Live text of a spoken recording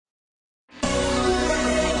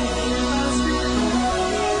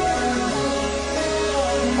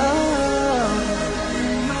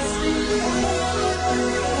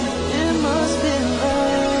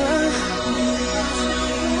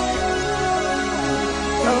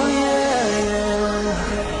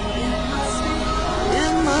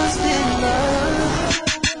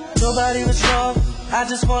nobody was wrong, I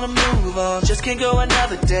just wanna move on. Just can't go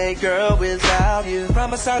another day, girl, without you.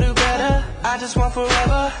 Promise I'll do better, I just want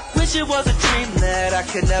forever. Wish it was a dream that I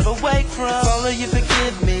could never wake from. If only you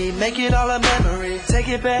forgive me, make it all a memory. Take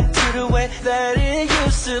it back to the way that it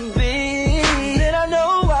used to be. Then I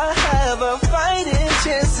know I have a fighting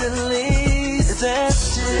chance at least. If there's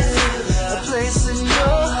still a place in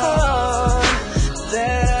your heart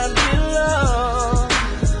that I belong,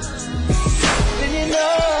 then you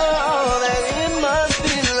know that it must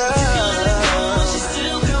be love. She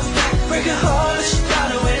still come back, break her heart, but she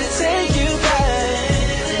found a way to take you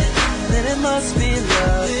back. Then it must be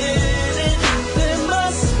love. Then it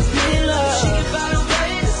must be love. She can find a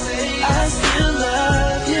way to say I still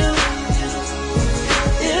love you.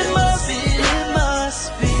 It must be, it must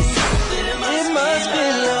be, it must be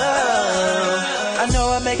love. I know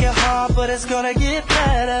I make it hard, but it's gonna get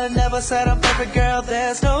better. Never said I'm perfect, girl,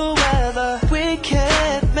 there's no weather. We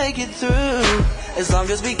can't make it through as long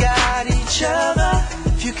as we got each other.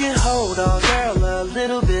 If you can hold on, girl, a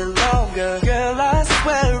little bit longer, girl, I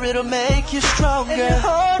swear it'll make you stronger. And your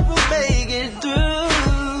heart will make it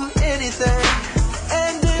through anything.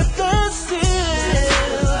 And if there's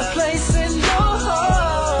still a place in your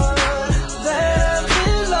heart that I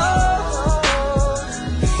belong,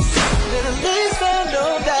 then at least I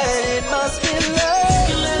know that it must be love.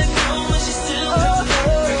 You can let it go when she still comes back.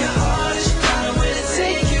 Break your heart and she found a way to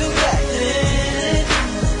take you back. Then it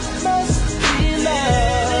must be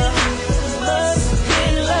love. Must be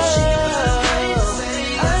love.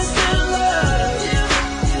 I still love you.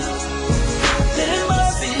 Then it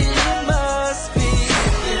must be, it must be,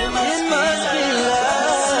 it must be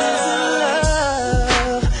love.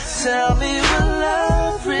 Tell me what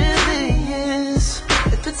love really is.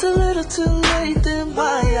 If it's a little too late, then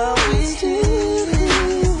why are we here?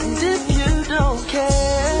 And if you don't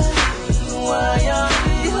care, why are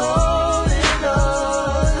we holding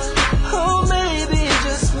on? Oh, maybe,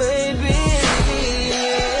 just maybe,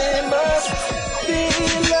 it must be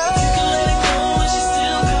love. You can let it go when she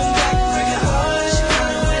still come back. Break her heart and she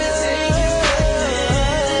found a way to take you back.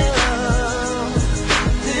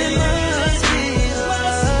 Then it must be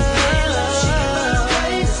love. She can find a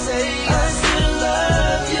way to say I still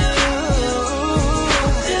love you.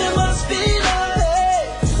 Then it must be love.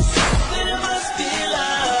 Then it must be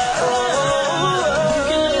love. You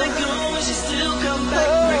can let it go when she still come back.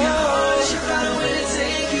 Break her heart and she found a way to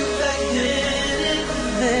take you back.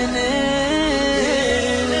 Then it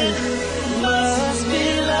must be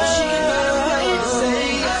love. She can find a way to say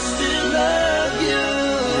I still love you.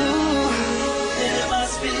 Then it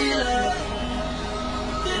must be love.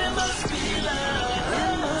 Then it must be love.